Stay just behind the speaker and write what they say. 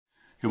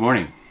Good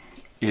morning.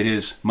 It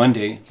is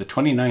Monday, the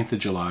 29th of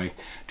July,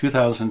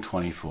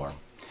 2024.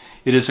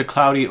 It is a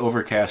cloudy,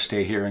 overcast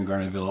day here in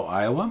Garnerville,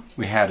 Iowa.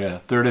 We had a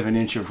third of an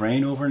inch of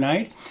rain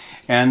overnight,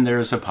 and there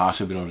is a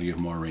possibility of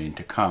more rain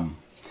to come.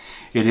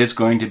 It is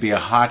going to be a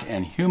hot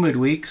and humid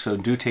week, so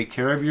do take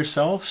care of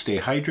yourself, stay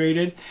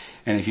hydrated,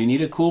 and if you need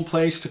a cool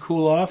place to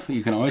cool off,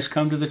 you can always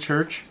come to the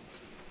church.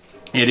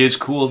 It is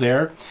cool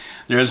there.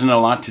 There isn't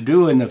a lot to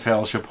do in the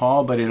fellowship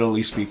hall, but it'll at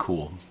least be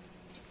cool.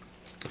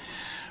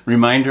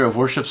 Reminder of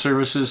worship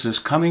services is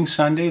coming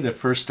Sunday, the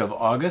 1st of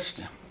August,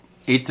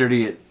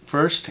 8:30 at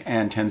First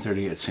and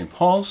 10:30 at St.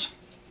 Paul's.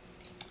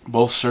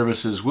 Both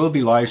services will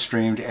be live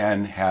streamed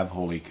and have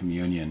Holy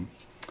Communion.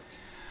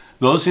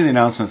 Those are the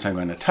announcements I'm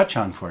going to touch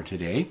on for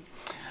today.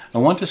 I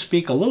want to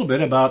speak a little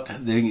bit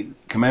about the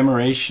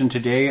commemoration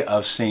today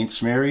of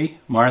Saints Mary,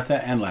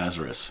 Martha, and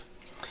Lazarus.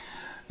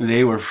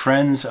 They were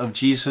friends of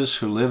Jesus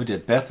who lived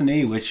at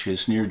Bethany, which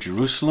is near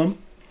Jerusalem.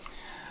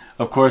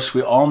 Of course,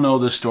 we all know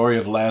the story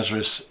of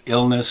Lazarus'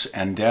 illness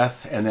and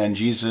death, and then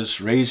Jesus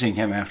raising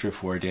him after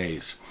 4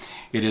 days.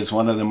 It is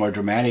one of the more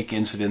dramatic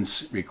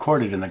incidents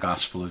recorded in the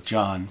Gospel of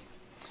John.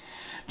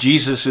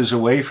 Jesus is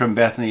away from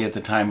Bethany at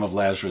the time of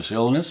Lazarus'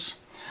 illness.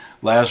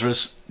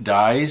 Lazarus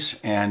dies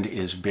and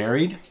is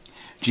buried.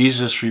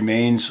 Jesus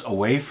remains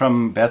away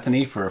from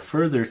Bethany for a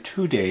further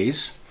 2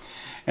 days,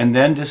 and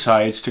then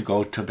decides to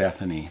go to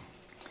Bethany.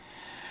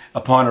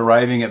 Upon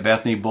arriving at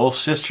Bethany, both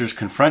sisters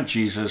confront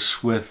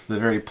Jesus with the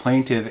very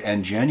plaintive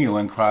and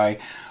genuine cry,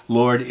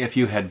 "Lord, if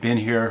you had been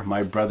here,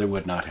 my brother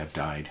would not have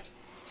died."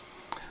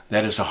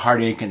 That is the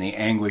heartache and the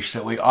anguish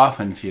that we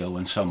often feel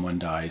when someone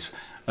dies,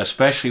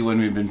 especially when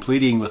we've been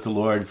pleading with the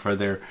Lord for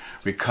their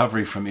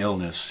recovery from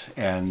illness,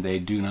 and they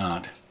do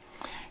not.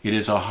 It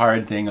is a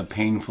hard thing, a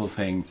painful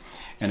thing,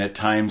 and at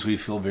times we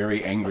feel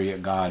very angry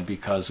at God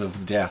because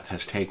of death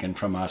has taken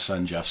from us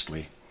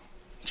unjustly.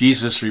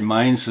 Jesus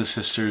reminds the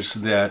sisters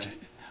that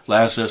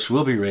Lazarus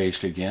will be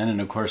raised again,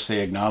 and of course they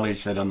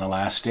acknowledge that on the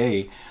last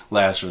day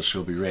Lazarus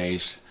will be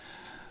raised.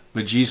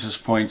 But Jesus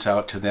points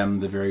out to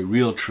them the very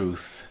real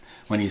truth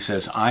when he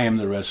says, "I am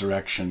the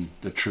resurrection,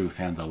 the truth,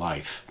 and the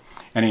life."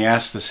 And he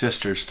asks the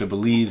sisters to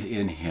believe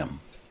in him.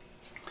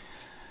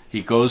 He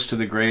goes to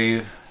the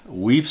grave,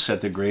 weeps at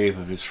the grave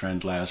of his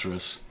friend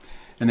Lazarus,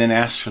 and then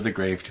asks for the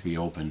grave to be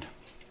opened.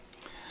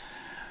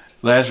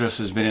 Lazarus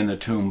has been in the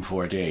tomb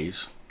 4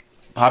 days.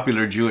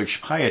 Popular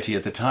Jewish piety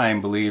at the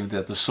time believed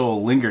that the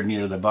soul lingered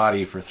near the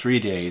body for 3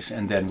 days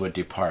and then would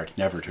depart,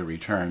 never to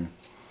return.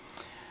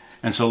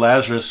 And so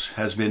Lazarus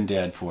has been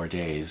dead 4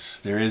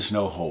 days. There is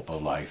no hope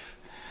of life.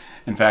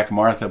 In fact,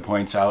 Martha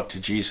points out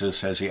to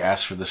Jesus as he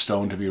asks for the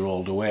stone to be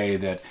rolled away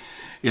that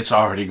it's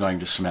already going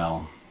to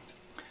smell.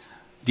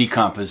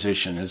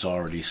 Decomposition has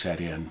already set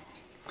in.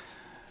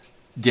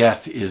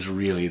 Death is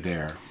really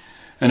there.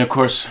 And of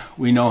course,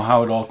 we know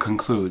how it all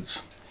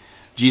concludes.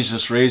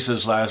 Jesus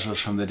raises Lazarus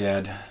from the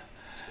dead,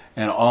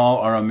 and all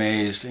are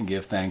amazed and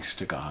give thanks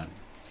to God.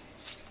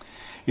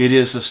 It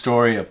is a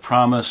story of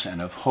promise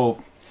and of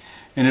hope,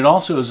 and it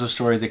also is a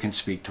story that can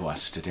speak to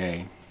us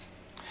today.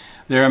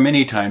 There are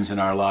many times in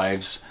our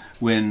lives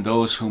when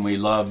those whom we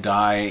love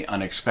die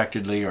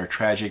unexpectedly or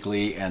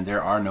tragically, and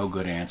there are no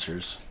good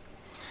answers.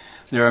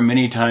 There are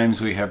many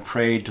times we have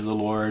prayed to the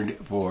Lord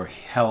for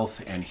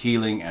health and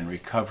healing and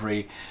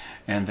recovery,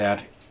 and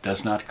that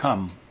does not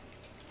come.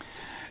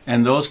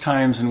 And those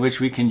times in which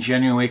we can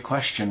genuinely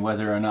question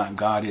whether or not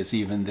God is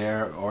even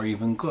there or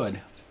even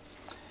good.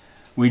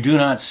 We do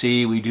not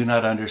see, we do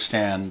not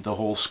understand the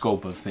whole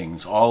scope of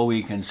things. All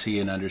we can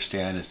see and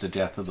understand is the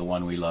death of the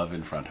one we love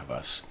in front of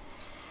us.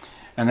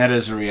 And that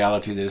is a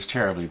reality that is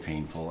terribly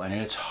painful, and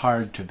it's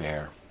hard to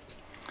bear.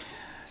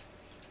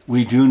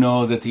 We do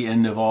know that at the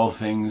end of all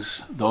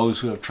things,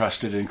 those who have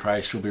trusted in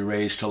Christ will be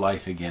raised to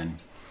life again.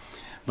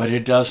 But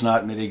it does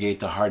not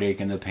mitigate the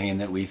heartache and the pain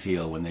that we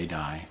feel when they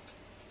die.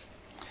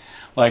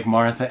 Like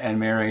Martha and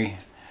Mary,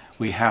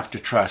 we have to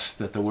trust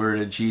that the word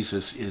of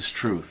Jesus is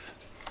truth,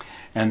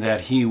 and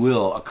that he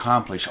will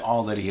accomplish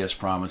all that he has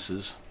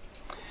promises.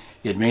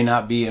 It may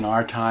not be in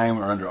our time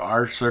or under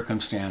our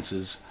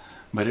circumstances,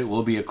 but it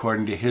will be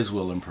according to his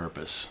will and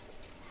purpose.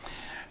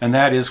 And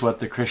that is what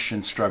the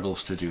Christian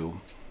struggles to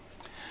do,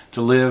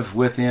 to live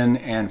within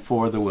and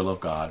for the will of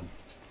God,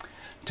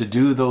 to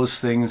do those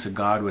things that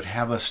God would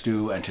have us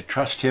do, and to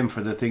trust him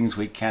for the things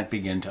we can't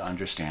begin to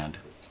understand.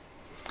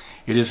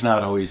 It is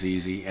not always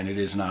easy, and it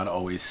is not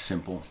always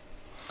simple,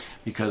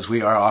 because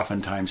we are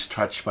oftentimes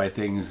touched by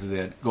things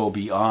that go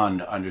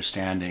beyond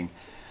understanding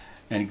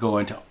and go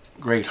into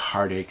great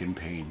heartache and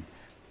pain.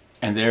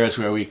 And there is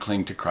where we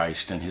cling to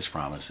Christ and his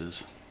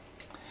promises.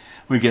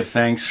 We give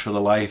thanks for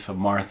the life of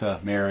Martha,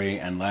 Mary,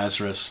 and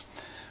Lazarus,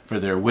 for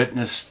their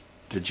witness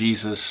to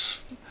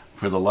Jesus,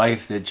 for the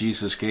life that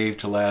Jesus gave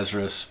to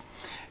Lazarus,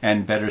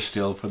 and better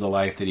still, for the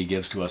life that he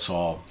gives to us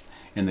all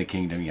in the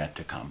kingdom yet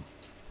to come.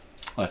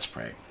 Let's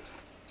pray.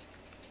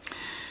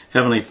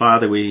 Heavenly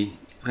Father, we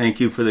thank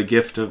you for the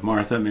gift of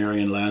Martha,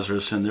 Mary, and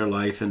Lazarus and their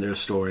life and their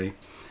story.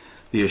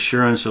 The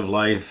assurance of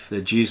life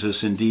that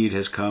Jesus indeed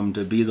has come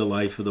to be the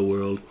life of the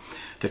world,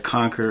 to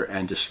conquer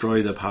and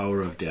destroy the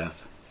power of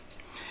death.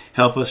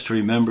 Help us to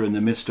remember in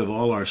the midst of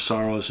all our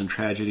sorrows and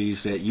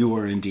tragedies that you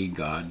are indeed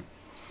God.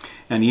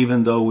 And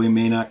even though we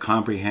may not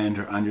comprehend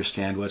or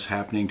understand what's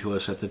happening to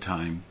us at the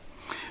time,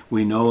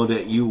 we know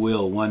that you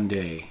will one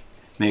day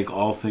make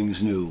all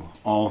things new,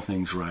 all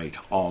things right,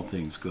 all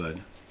things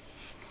good.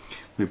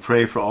 We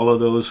pray for all of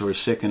those who are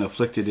sick and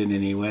afflicted in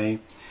any way.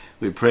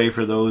 We pray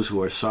for those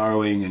who are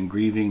sorrowing and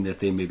grieving that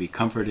they may be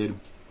comforted.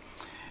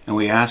 And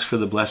we ask for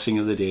the blessing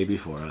of the day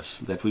before us,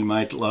 that we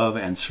might love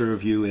and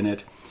serve you in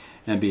it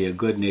and be a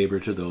good neighbor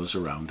to those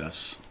around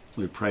us.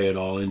 We pray it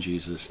all in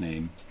Jesus'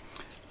 name.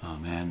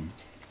 Amen.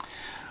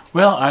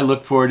 Well, I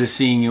look forward to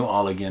seeing you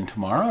all again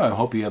tomorrow. I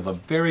hope you have a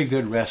very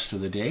good rest of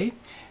the day.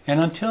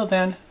 And until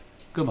then,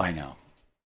 goodbye now.